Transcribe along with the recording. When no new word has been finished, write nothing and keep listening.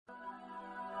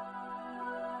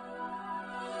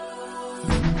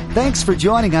Thanks for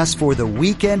joining us for the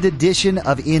weekend edition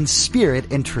of In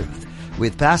Spirit and Truth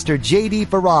with Pastor J.D.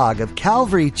 Farag of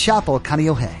Calvary Chapel,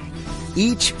 Kaneohe.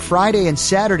 Each Friday and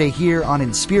Saturday here on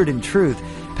In Spirit and Truth,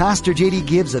 Pastor J.D.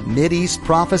 gives a Mideast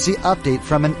prophecy update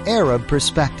from an Arab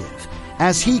perspective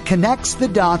as he connects the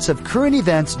dots of current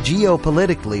events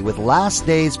geopolitically with last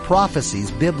days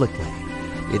prophecies biblically.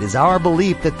 It is our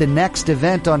belief that the next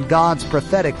event on God's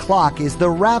prophetic clock is the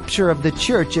rapture of the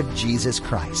Church of Jesus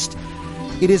Christ.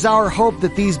 It is our hope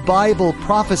that these Bible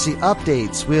prophecy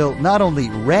updates will not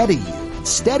only ready you and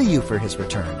steady you for His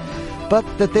return, but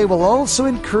that they will also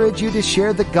encourage you to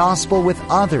share the gospel with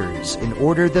others in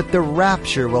order that the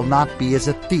rapture will not be as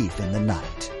a thief in the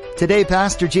night. Today,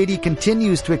 Pastor J.D.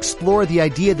 continues to explore the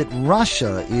idea that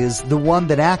Russia is the one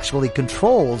that actually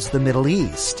controls the Middle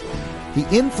East. The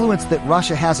influence that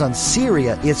Russia has on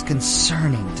Syria is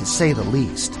concerning, to say the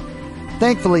least.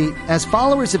 Thankfully, as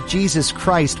followers of Jesus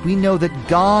Christ, we know that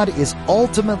God is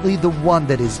ultimately the one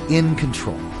that is in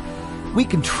control. We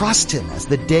can trust Him as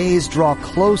the days draw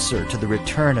closer to the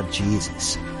return of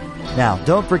Jesus. Now,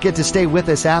 don't forget to stay with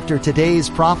us after today's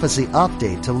prophecy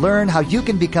update to learn how you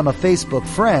can become a Facebook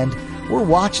friend or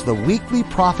watch the weekly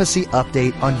prophecy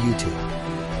update on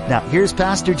YouTube. Now, here's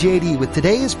Pastor J.D. with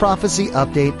today's prophecy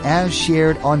update as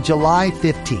shared on July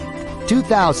 15th,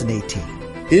 2018.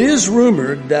 It is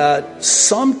rumored that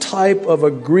some type of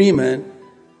agreement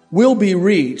will be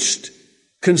reached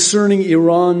concerning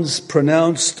Iran's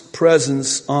pronounced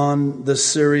presence on the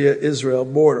Syria-Israel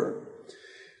border.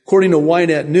 According to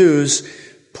Ynet News,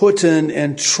 Putin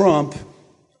and Trump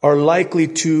are likely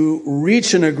to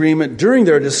reach an agreement during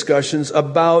their discussions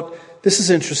about, this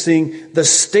is interesting, the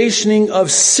stationing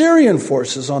of Syrian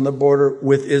forces on the border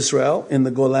with Israel in the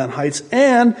Golan Heights,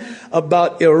 and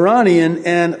about Iranian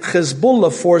and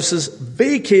Hezbollah forces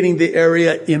vacating the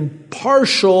area in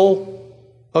partial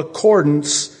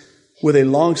accordance with a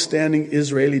long-standing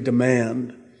Israeli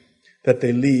demand that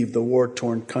they leave the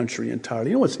war-torn country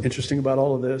entirely. You know what's interesting about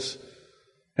all of this?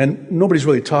 And nobody's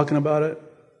really talking about it,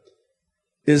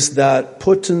 is that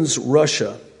Putin's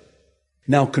Russia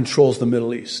now controls the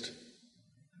Middle East.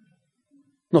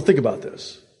 Now think about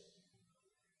this.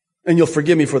 And you'll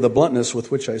forgive me for the bluntness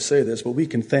with which I say this, but we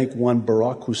can thank one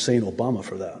Barack Hussein Obama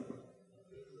for that.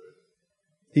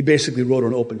 He basically wrote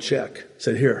an open check,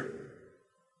 said, here,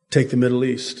 take the Middle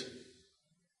East.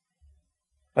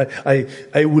 I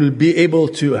will be able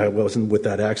to, I wasn't with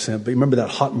that accent, but remember that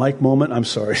hot mic moment? I'm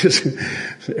sorry.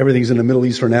 Everything's in a Middle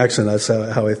Eastern accent. That's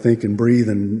how I think and breathe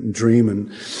and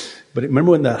dream. But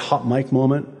remember when that hot mic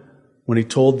moment, when he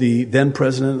told the then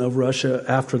president of Russia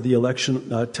after the election,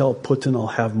 tell Putin I'll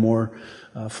have more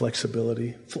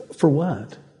flexibility. For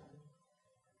what?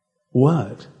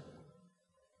 What?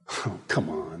 Oh, come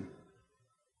on.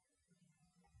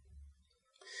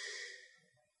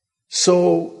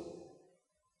 So,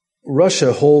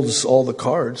 Russia holds all the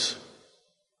cards.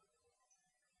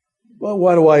 Well,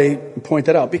 why do I point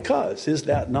that out? Because is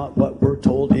that not what we're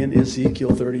told in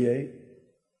Ezekiel 38?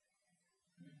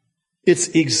 It's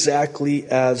exactly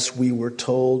as we were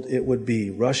told it would be.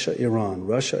 Russia, Iran,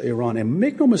 Russia, Iran. And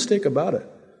make no mistake about it.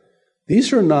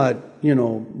 These are not,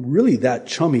 really that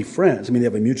chummy friends. I mean, they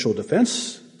have a mutual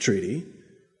defense treaty.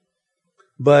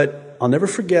 But I'll never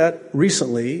forget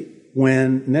recently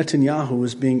when Netanyahu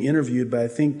was being interviewed by, I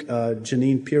think,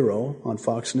 Jeanine Pirro on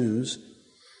Fox News.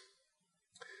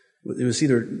 It was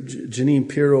either Jeanine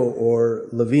Pirro or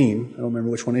Levine. I don't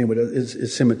remember which one anyway.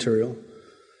 It's immaterial.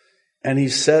 And he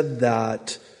said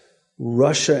that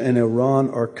Russia and Iran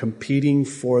are competing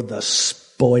for the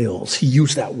spoils. He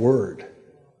used that word.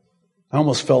 I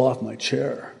almost fell off my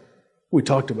chair. We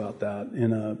talked about that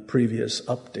in a previous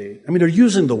update. I mean, they're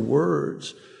using the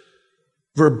words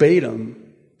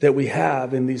verbatim that we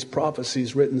have in these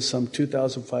prophecies written some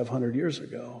 2,500 years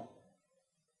ago.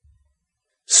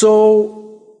 So,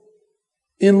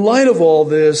 in light of all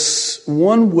this,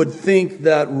 one would think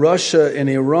that Russia and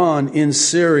Iran in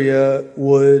Syria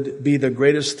would be the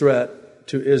greatest threat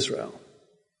to Israel.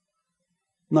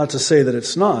 Not to say that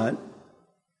it's not.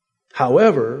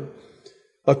 However,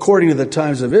 according to the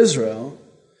Times of Israel,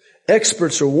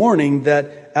 experts are warning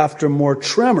that after more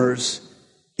tremors,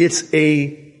 it's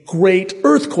a great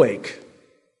earthquake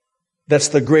that's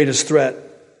the greatest threat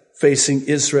facing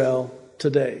Israel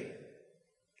today.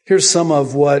 Here's some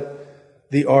of what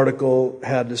the article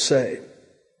had to say.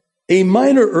 A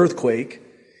minor earthquake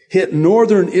hit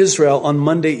northern Israel on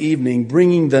Monday evening,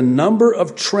 bringing the number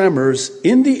of tremors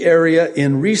in the area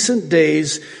in recent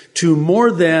days to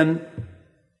more than,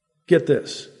 get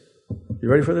this, you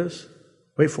ready for this?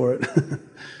 Wait for it.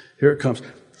 Here it comes.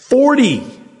 40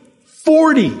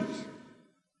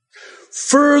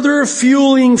 further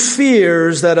fueling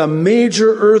fears that a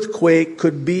major earthquake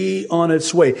could be on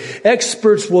its way.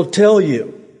 Experts will tell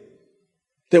you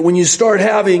that when you start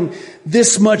having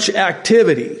this much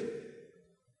activity,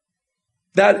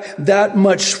 that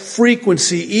much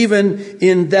frequency, even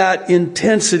in that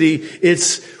intensity,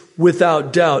 it's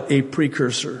without doubt a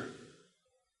precursor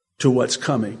to what's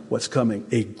coming,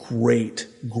 a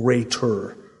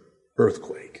greater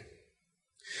earthquake.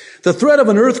 The threat of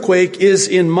an earthquake is,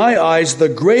 in my eyes, the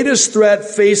greatest threat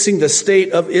facing the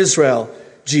state of Israel,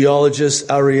 geologist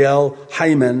Ariel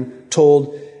Hyman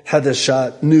told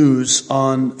Hadashat News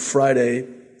on Friday.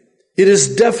 It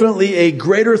is definitely a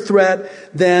greater threat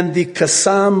than the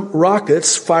Qassam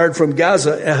rockets fired from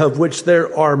Gaza, of which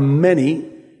there are many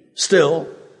still.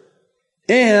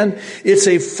 And it's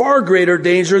a far greater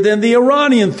danger than the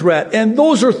Iranian threat. And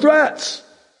those are threats.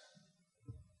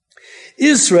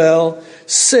 Israel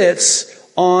sits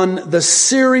on the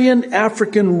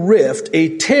Syrian-African rift,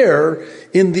 a tear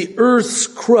in the earth's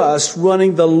crust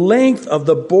running the length of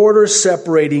the border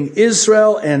separating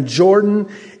Israel and Jordan,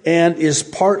 and is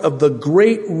part of the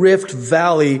Great Rift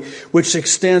Valley, which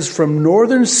extends from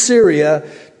northern Syria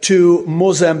to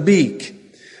Mozambique.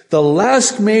 The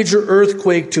last major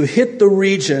earthquake to hit the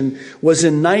region was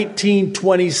in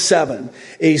 1927,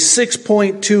 a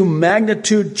 6.2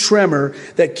 magnitude tremor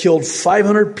that killed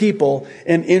 500 people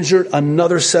and injured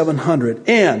another 700.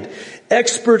 And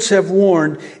experts have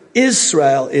warned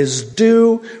Israel is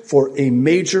due for a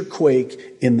major quake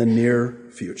in the near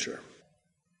future.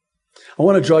 I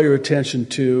want to draw your attention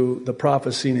to the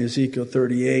prophecy in Ezekiel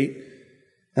 38.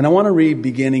 And I want to read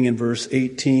beginning in verse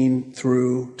 18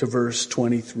 through to verse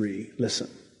 23. Listen.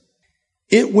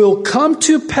 It will come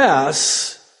to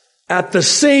pass at the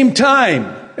same time.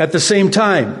 At the same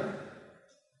time.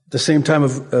 The same time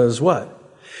as what?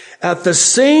 At the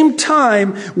same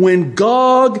time when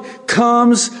Gog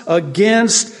comes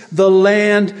against the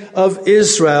land of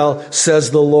Israel, says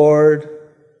the Lord,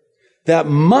 that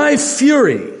my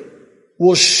fury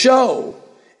will show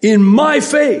in my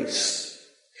face.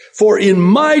 For in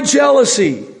my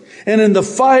jealousy and in the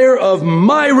fire of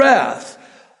my wrath,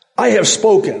 I have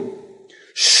spoken.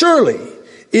 Surely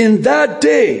in that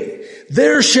day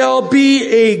there shall be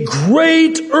a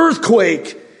great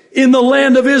earthquake in the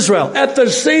land of Israel at the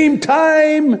same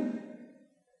time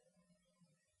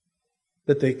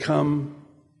that they come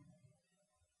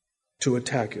to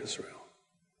attack Israel.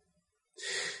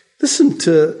 Listen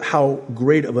to how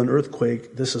great of an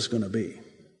earthquake this is going to be.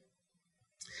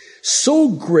 So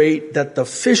great that the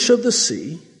fish of the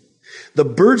sea, the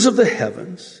birds of the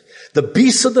heavens, the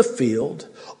beasts of the field,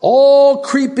 all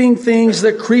creeping things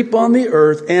that creep on the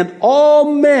earth, and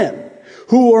all men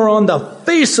who are on the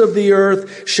face of the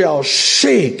earth shall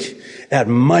shake at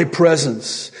my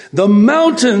presence. The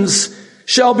mountains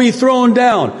shall be thrown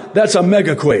down. That's a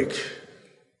megaquake.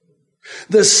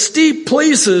 The steep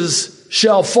places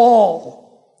shall fall.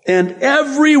 And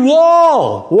every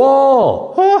wall,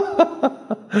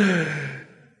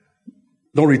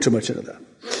 don't read too much into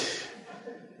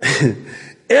that.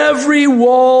 Every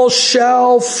wall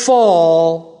shall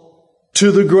fall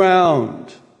to the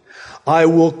ground. I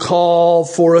will call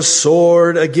for a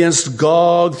sword against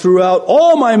Gog throughout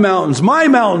all my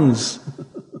mountains,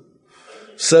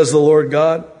 says the Lord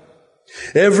God.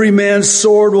 Every man's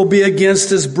sword will be against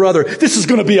his brother. This is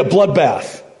going to be a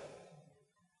bloodbath.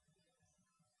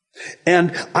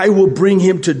 And I will bring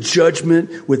him to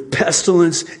judgment with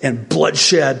pestilence and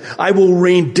bloodshed. I will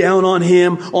rain down on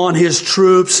him, on his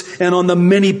troops, and on the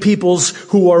many peoples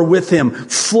who are with him.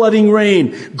 Flooding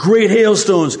rain, great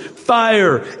hailstones,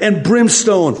 fire and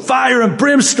brimstone. Fire and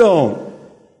brimstone.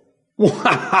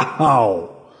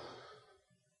 Wow.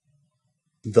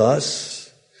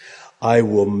 Thus, I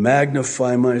will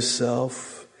magnify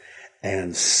myself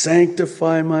and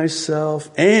sanctify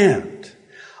myself, and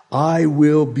I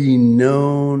will be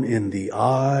known in the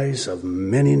eyes of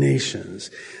many nations.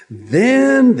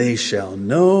 Then they shall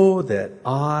know that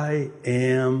I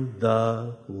am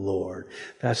the Lord.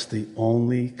 That's the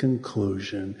only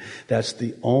conclusion. That's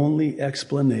the only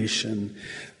explanation,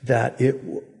 that it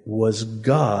was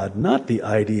God, not the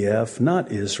IDF,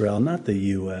 not Israel, not the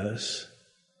U.S.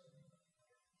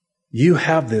 You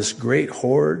have this great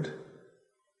horde,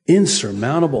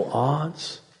 insurmountable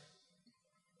odds,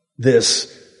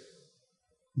 this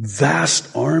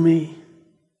vast army,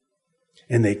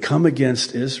 and they come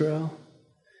against Israel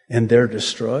and they're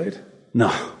destroyed?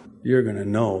 No, you're going to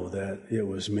know that it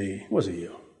was me. It wasn't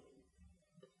you.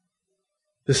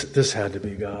 This had to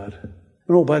be God.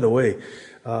 And oh, by the way,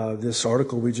 this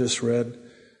article we just read,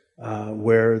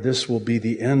 where this will be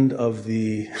the end of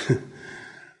the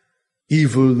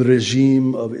evil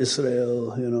regime of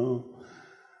Israel,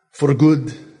 for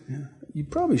good. Yeah. You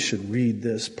probably should read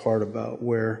this part about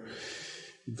where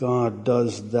God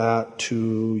does that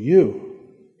to you.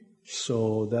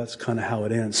 So that's kind of how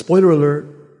it ends. Spoiler alert.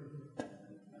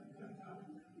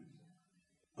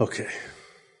 Okay.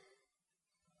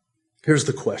 Here's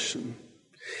the question.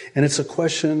 And it's a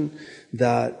question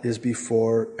that is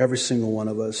before every single one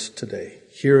of us today,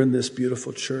 here in this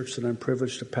beautiful church that I'm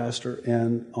privileged to pastor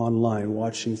and online,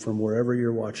 watching from wherever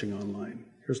you're watching online.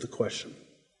 Here's the question.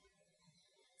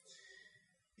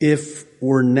 If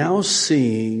we're now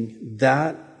seeing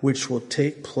that which will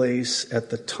take place at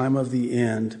the time of the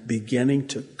end beginning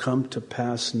to come to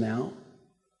pass now,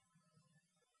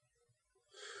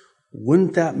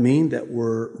 wouldn't that mean that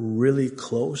we're really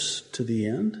close to the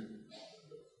end?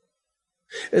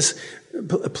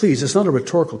 Please, it's not a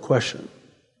rhetorical question,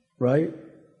 right?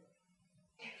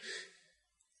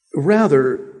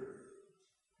 Rather,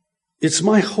 it's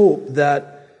my hope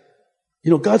that,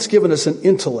 God's given us an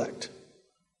intellect.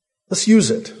 Let's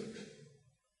use it.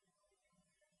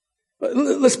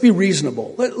 Let's be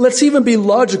reasonable. Let's even be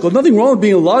logical. Nothing wrong with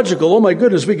being logical. Oh my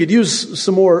goodness, we could use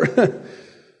some more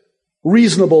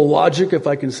reasonable logic, if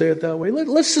I can say it that way.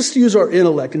 Let's just use our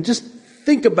intellect and just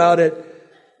think about it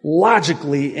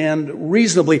logically and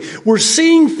reasonably. We're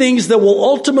seeing things that will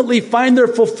ultimately find their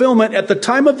fulfillment at the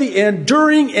time of the end,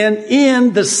 during and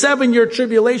in the 7-year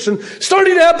tribulation,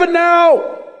 starting to happen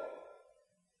now.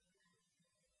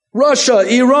 Russia,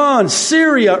 Iran,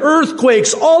 Syria,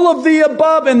 earthquakes, all of the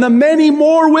above, and the many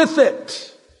more with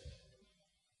it.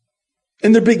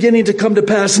 And they're beginning to come to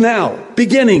pass now.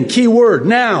 Beginning, key word,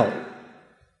 now.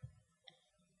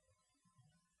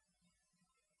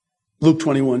 Luke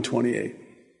 21:28.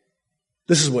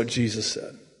 This is what Jesus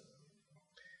said.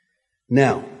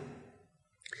 Now,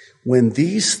 when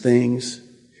these things,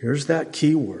 here's that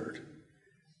key word,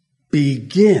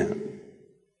 begin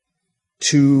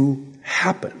to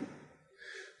happen,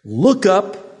 look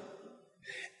up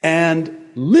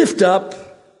and lift up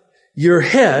your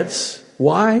heads.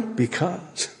 Why?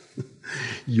 Because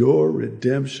your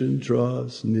redemption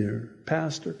draws near.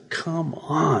 Pastor, come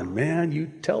on, man. You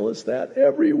tell us that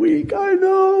every week. I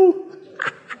know.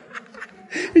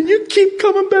 And you keep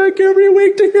coming back every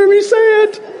week to hear me say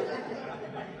it.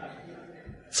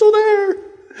 So there.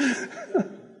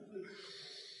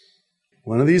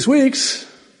 One of these weeks,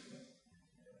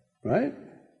 right?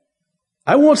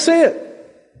 I won't say it.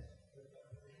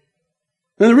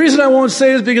 And the reason I won't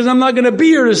say it is because I'm not going to be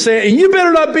here to say it. And you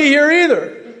better not be here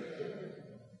either.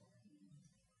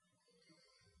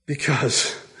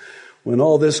 Because when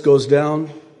all this goes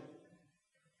down,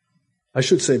 I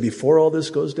should say before all this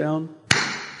goes down,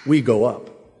 we go up.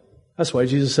 That's why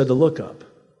Jesus said to look up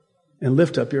and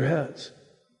lift up your heads.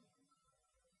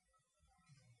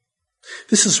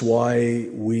 This is why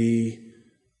we,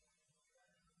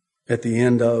 at the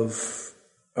end of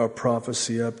our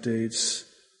prophecy updates,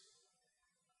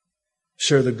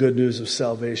 share the good news of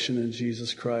salvation in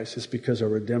Jesus Christ. It's because our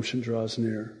redemption draws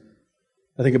near.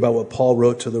 I think about what Paul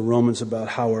wrote to the Romans about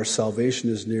how our salvation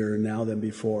is nearer now than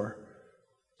before.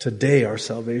 Today our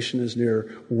salvation is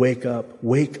nearer. Wake up,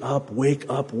 wake up, wake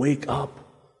up, wake up.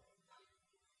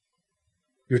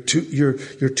 You're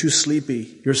too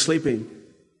sleepy. You're sleeping.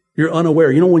 You're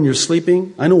unaware. When you're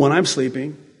sleeping, I know when I'm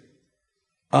sleeping,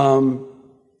 I'm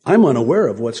unaware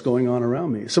of what's going on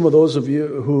around me. Some of those of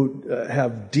you who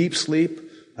have deep sleep,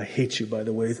 I hate you, by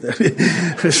the way.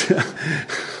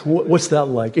 What's that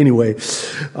like? Anyway,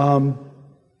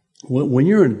 when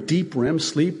you're in deep REM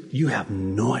sleep, you have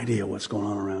no idea what's going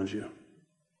on around you.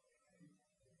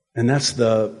 And that's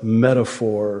the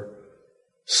metaphor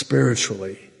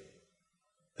spiritually,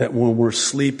 that when we're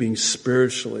sleeping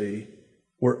spiritually,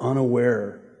 we're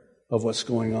unaware of what's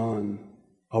going on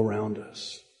around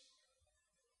us.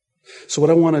 So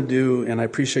what I want to do, and I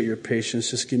appreciate your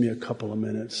patience, just give me a couple of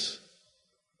minutes.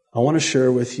 I want to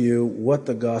share with you what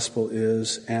the gospel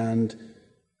is and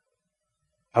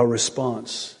our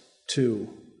response to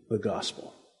the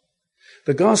gospel.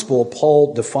 The gospel,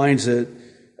 Paul defines it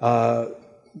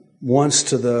once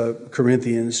to the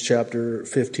Corinthians, chapter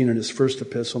 15 in his first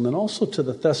epistle, and then also to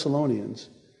the Thessalonians.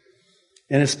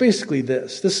 And it's basically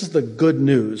this. This is the good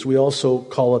news. We also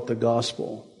call it the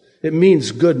gospel. It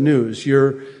means good news.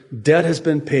 Your debt has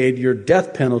been paid. Your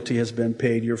death penalty has been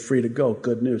paid. You're free to go.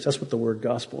 Good news. That's what the word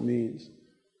gospel means.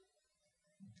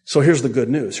 So here's the good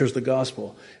news. Here's the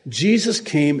gospel. Jesus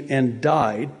came and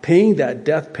died, paying that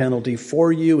death penalty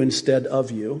for you instead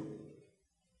of you.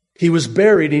 He was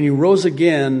buried and he rose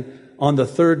again on the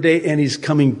third day, and he's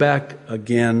coming back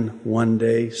again one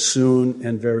day, soon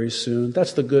and very soon.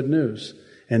 That's the good news.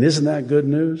 And isn't that good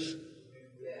news?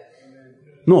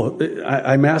 No,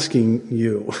 I'm asking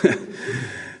you.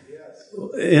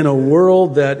 In a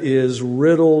world that is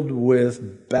riddled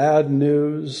with bad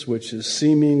news, which is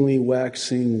seemingly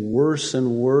waxing worse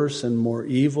and worse and more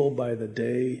evil by the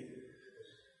day,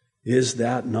 is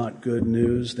that not good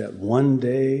news that one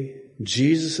day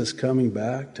Jesus is coming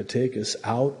back to take us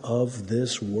out of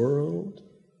this world?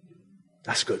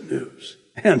 That's good news.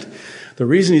 And the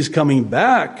reason he's coming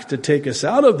back to take us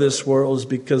out of this world is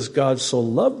because God so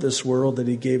loved this world that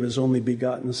he gave his only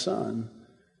begotten Son,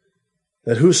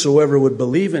 that whosoever would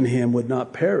believe in him would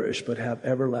not perish but have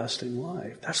everlasting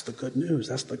life. That's the good news.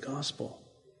 That's the gospel.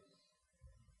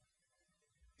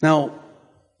 Now,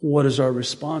 what is our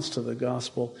response to the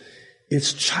gospel?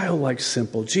 It's childlike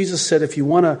simple. Jesus said, if you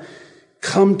want to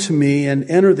come to me and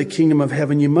enter the kingdom of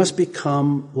heaven, you must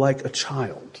become like a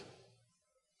child.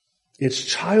 It's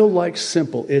childlike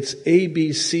simple. It's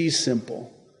ABC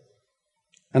simple.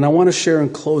 And I want to share in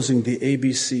closing the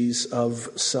ABCs of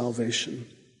salvation.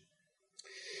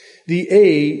 The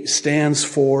A stands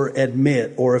for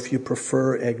admit, or if you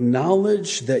prefer,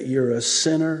 acknowledge that you're a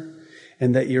sinner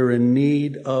and that you're in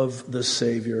need of the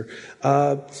Savior.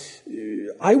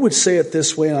 I would say it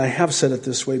this way, and I have said it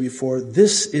this way before.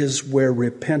 This is where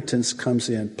repentance comes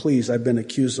in. Please, I've been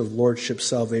accused of lordship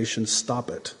salvation.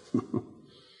 Stop it.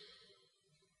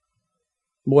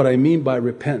 What I mean by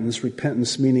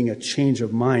repentance meaning a change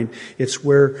of mind. It's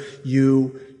where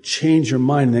you change your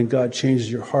mind and then God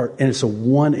changes your heart. And it's a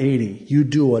 180. You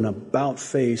do an about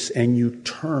face and you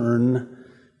turn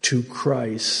to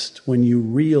Christ when you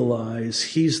realize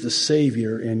he's the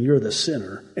Savior and you're the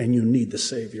sinner and you need the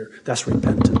Savior. That's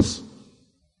repentance.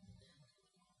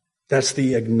 That's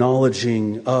the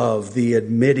acknowledging of, the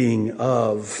admitting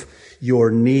of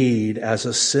your need as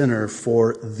a sinner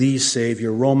for the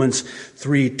Savior. Romans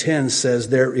 3:10 says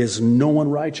there is no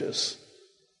one righteous,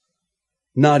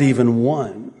 not even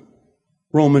one.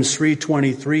 Romans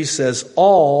 3:23 says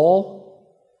all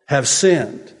have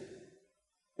sinned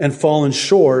and fallen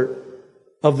short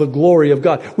of the glory of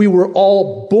God. We were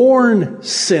all born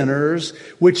sinners,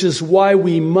 which is why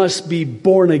we must be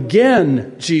born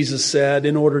again, Jesus said,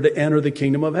 in order to enter the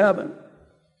kingdom of heaven.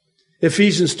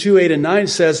 Ephesians 2:8-9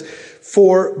 says,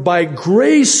 for by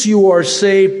grace you are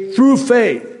saved through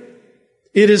faith.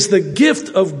 It is the gift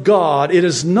of God. It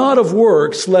is not of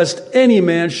works, lest any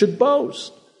man should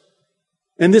boast.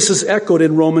 And this is echoed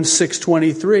in Romans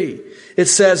 6:23. It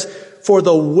says, for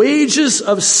the wages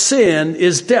of sin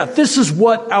is death. This is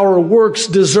what our works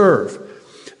deserve.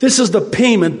 This is the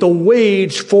payment, the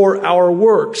wage for our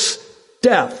works,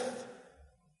 death.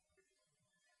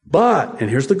 But,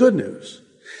 and here's the good news,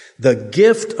 the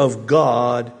gift of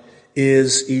God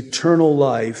is eternal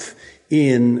life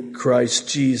in Christ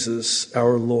Jesus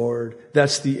our Lord.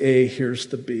 That's the A, here's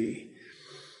the B.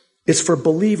 It's for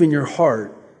believe in your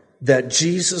heart that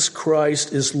Jesus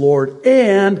Christ is Lord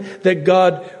and that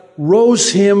God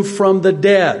rose him from the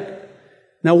dead.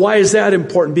 Now, why is that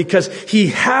important? Because he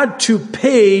had to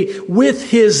pay with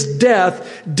his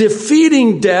death,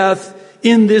 defeating death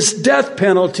in this death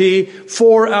penalty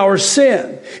for our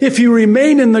sin. If he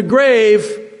remained in the grave,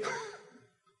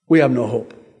 we have no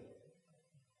hope.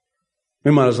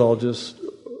 We might as well just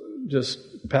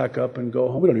pack up and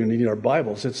go home. We don't even need our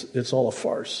Bibles. It's all a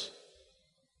farce.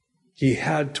 He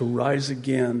had to rise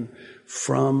again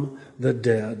from the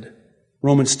dead.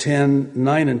 Romans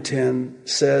 10:9-10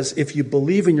 says, if you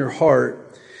believe in your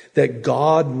heart that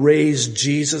God raised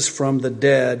Jesus from the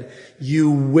dead, you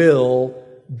will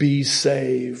be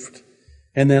saved.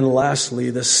 And then lastly,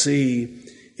 the C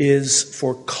is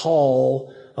for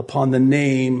call upon the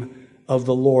name of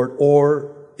the Lord,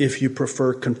 or if you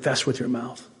prefer, confess with your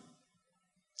mouth.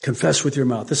 Confess with your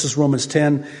mouth. This is Romans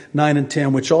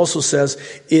 10:9-10, which also says,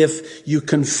 if you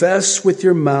confess with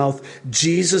your mouth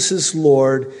Jesus is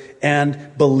Lord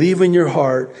and believe in your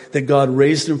heart that God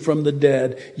raised him from the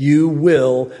dead, you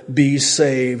will be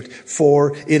saved.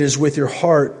 For it is with your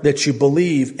heart that you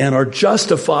believe and are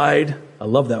justified. I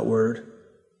love that word.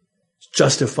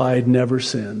 Justified, never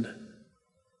sinned.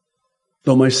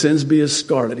 Though my sins be as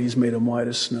scarlet, he's made them white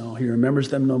as snow. He remembers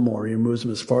them no more. He removes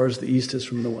them as far as the east is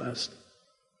from the west.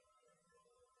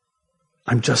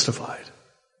 I'm justified.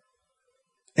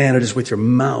 And it is with your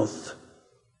mouth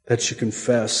that you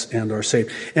confess and are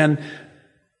saved. And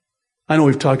I know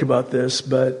we've talked about this,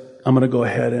 but I'm going to go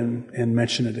ahead and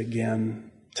mention it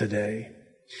again today.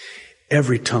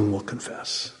 Every tongue will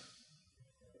confess.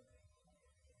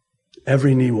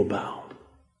 Every knee will bow.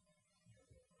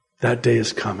 That day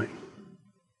is coming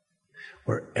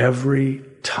where every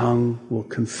tongue will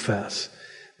confess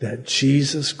that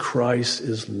Jesus Christ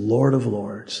is Lord of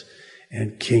Lords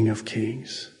and King of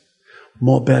Kings.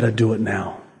 More better do it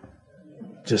now.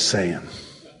 Just saying.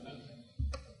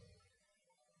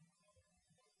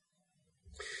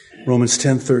 Romans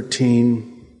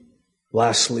 10:13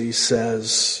 lastly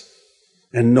says,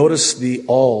 and notice the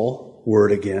all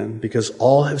word again, because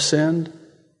all have sinned,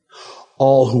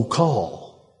 all who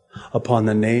call upon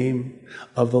the name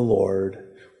of the Lord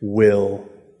will,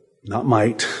 not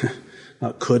might,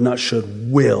 not could, not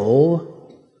should,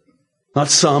 will, not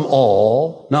some,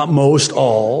 all, not most,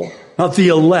 all, not the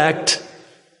elect,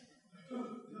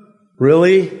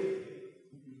 really,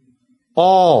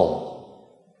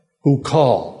 all who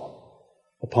call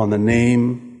upon the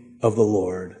name of the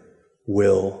Lord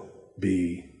will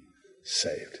be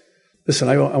saved. Listen,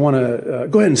 I want to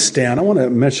go ahead and stand. I want to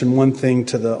mention one thing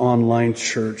to the online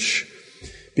church,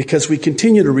 because we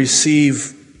continue to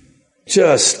receive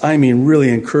really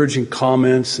encouraging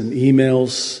comments and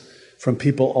emails from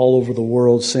people all over the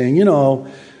world saying,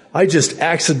 I just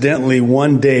accidentally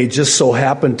one day just so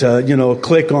happened to,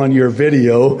 click on your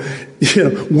video,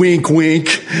 wink,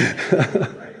 wink.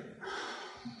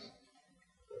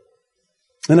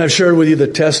 And I've shared with you the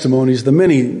testimonies, the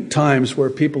many times where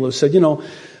people have said,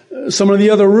 someone in the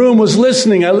other room was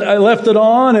listening. I left it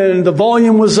on and the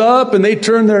volume was up and they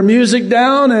turned their music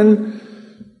down and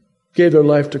gave their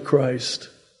life to Christ.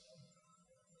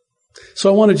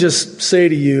 So I want to just say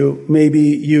to you, maybe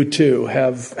you too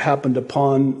have happened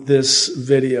upon this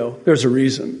video. There's a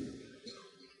reason.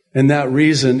 And that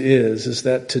reason is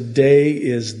that today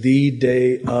is the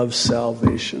day of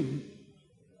salvation.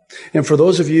 And for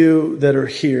those of you that are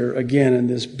here, again, in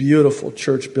this beautiful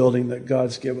church building that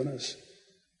God's given us,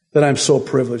 that I'm so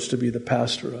privileged to be the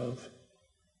pastor of,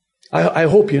 I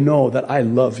hope you know that I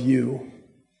love you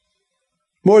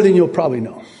more than you'll probably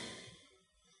know.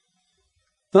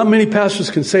 Not many pastors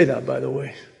can say that, by the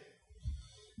way.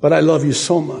 But I love you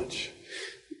so much.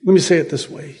 Let me say it this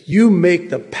way. You make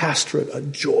the pastorate a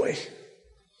joy.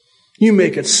 You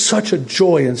make it such a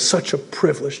joy and such a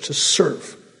privilege to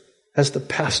serve as the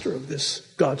pastor of this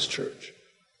God's church.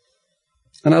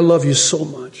 And I love you so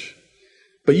much.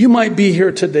 But you might be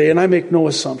here today, and I make no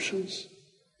assumptions.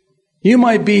 You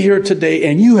might be here today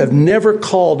and you have never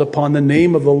called upon the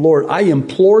name of the Lord. I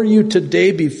implore you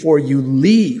today, before you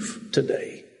leave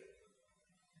today,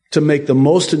 to make the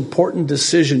most important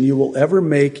decision you will ever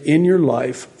make in your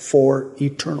life for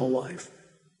eternal life.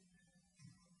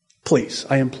 Please,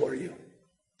 I implore you.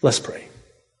 Let's pray.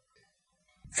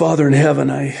 Father in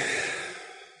heaven, I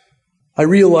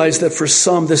realize that for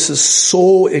some this is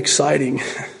so exciting.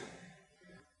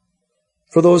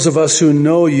 For those of us who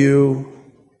know you,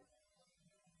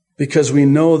 because we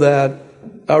know that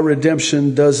our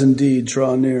redemption does indeed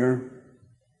draw near.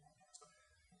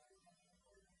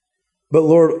 But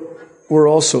Lord, we're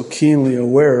also keenly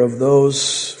aware of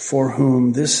those for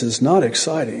whom this is not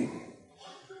exciting,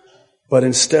 but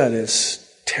instead it's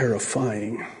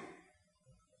terrifying.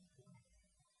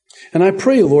 And I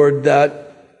pray, Lord,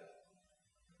 that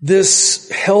this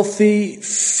healthy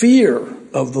fear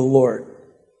of the Lord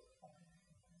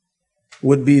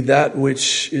would be that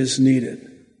which is needed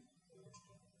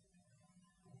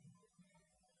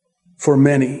for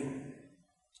many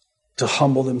to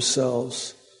humble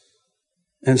themselves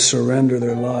and surrender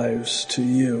their lives to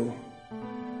you,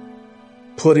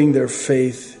 putting their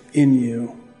faith in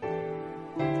you,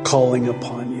 calling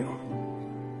upon you.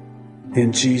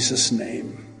 In Jesus'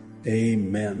 name,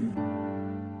 amen.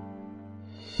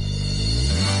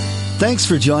 Thanks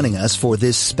for joining us for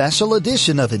this special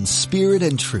edition of In Spirit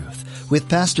and Truth with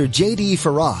Pastor J.D.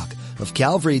 Farag of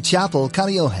Calvary Chapel,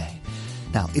 Kaneohe.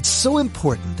 Now, it's so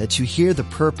important that you hear the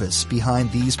purpose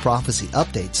behind these prophecy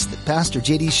updates that Pastor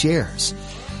J.D. shares.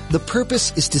 The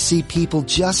purpose is to see people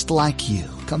just like you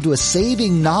come to a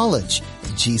saving knowledge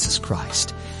of Jesus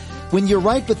Christ. When you're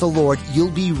right with the Lord,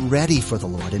 you'll be ready for the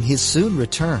Lord and His soon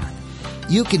return.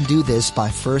 You can do this by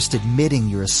first admitting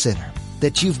you're a sinner,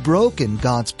 that you've broken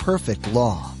God's perfect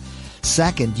law.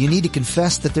 Second, you need to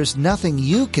confess that there's nothing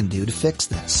you can do to fix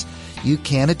this. You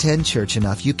can't attend church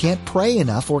enough, you can't pray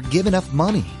enough, or give enough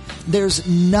money. There's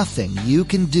nothing you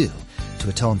can do to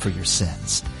atone for your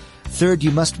sins. Third,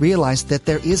 you must realize that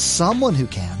there is someone who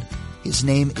can. His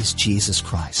name is Jesus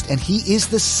Christ, and He is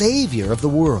the Savior of the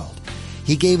world.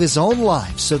 He gave His own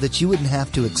life so that you wouldn't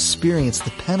have to experience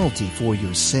the penalty for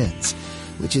your sins,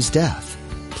 which is death.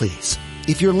 Please,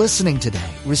 if you're listening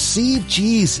today, receive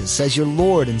Jesus as your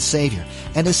Lord and Savior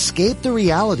and escape the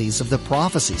realities of the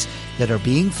prophecies that are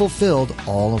being fulfilled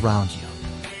all around you.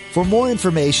 For more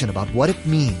information about what it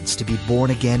means to be born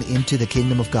again into the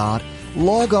kingdom of God,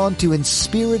 log on to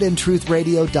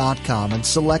inspiritandtruthradio.com and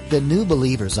select the New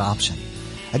Believers option.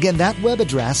 Again, that web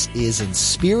address is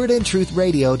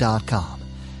inspiritandtruthradio.com.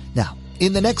 Now,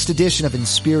 in the next edition of In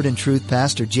Spirit and Truth,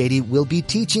 Pastor J.D. will be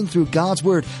teaching through God's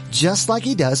Word just like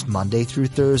he does Monday through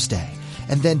Thursday.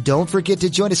 And then don't forget to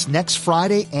join us next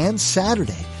Friday and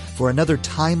Saturday for another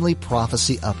timely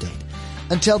prophecy update.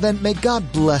 Until then, may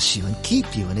God bless you and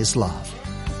keep you in his love.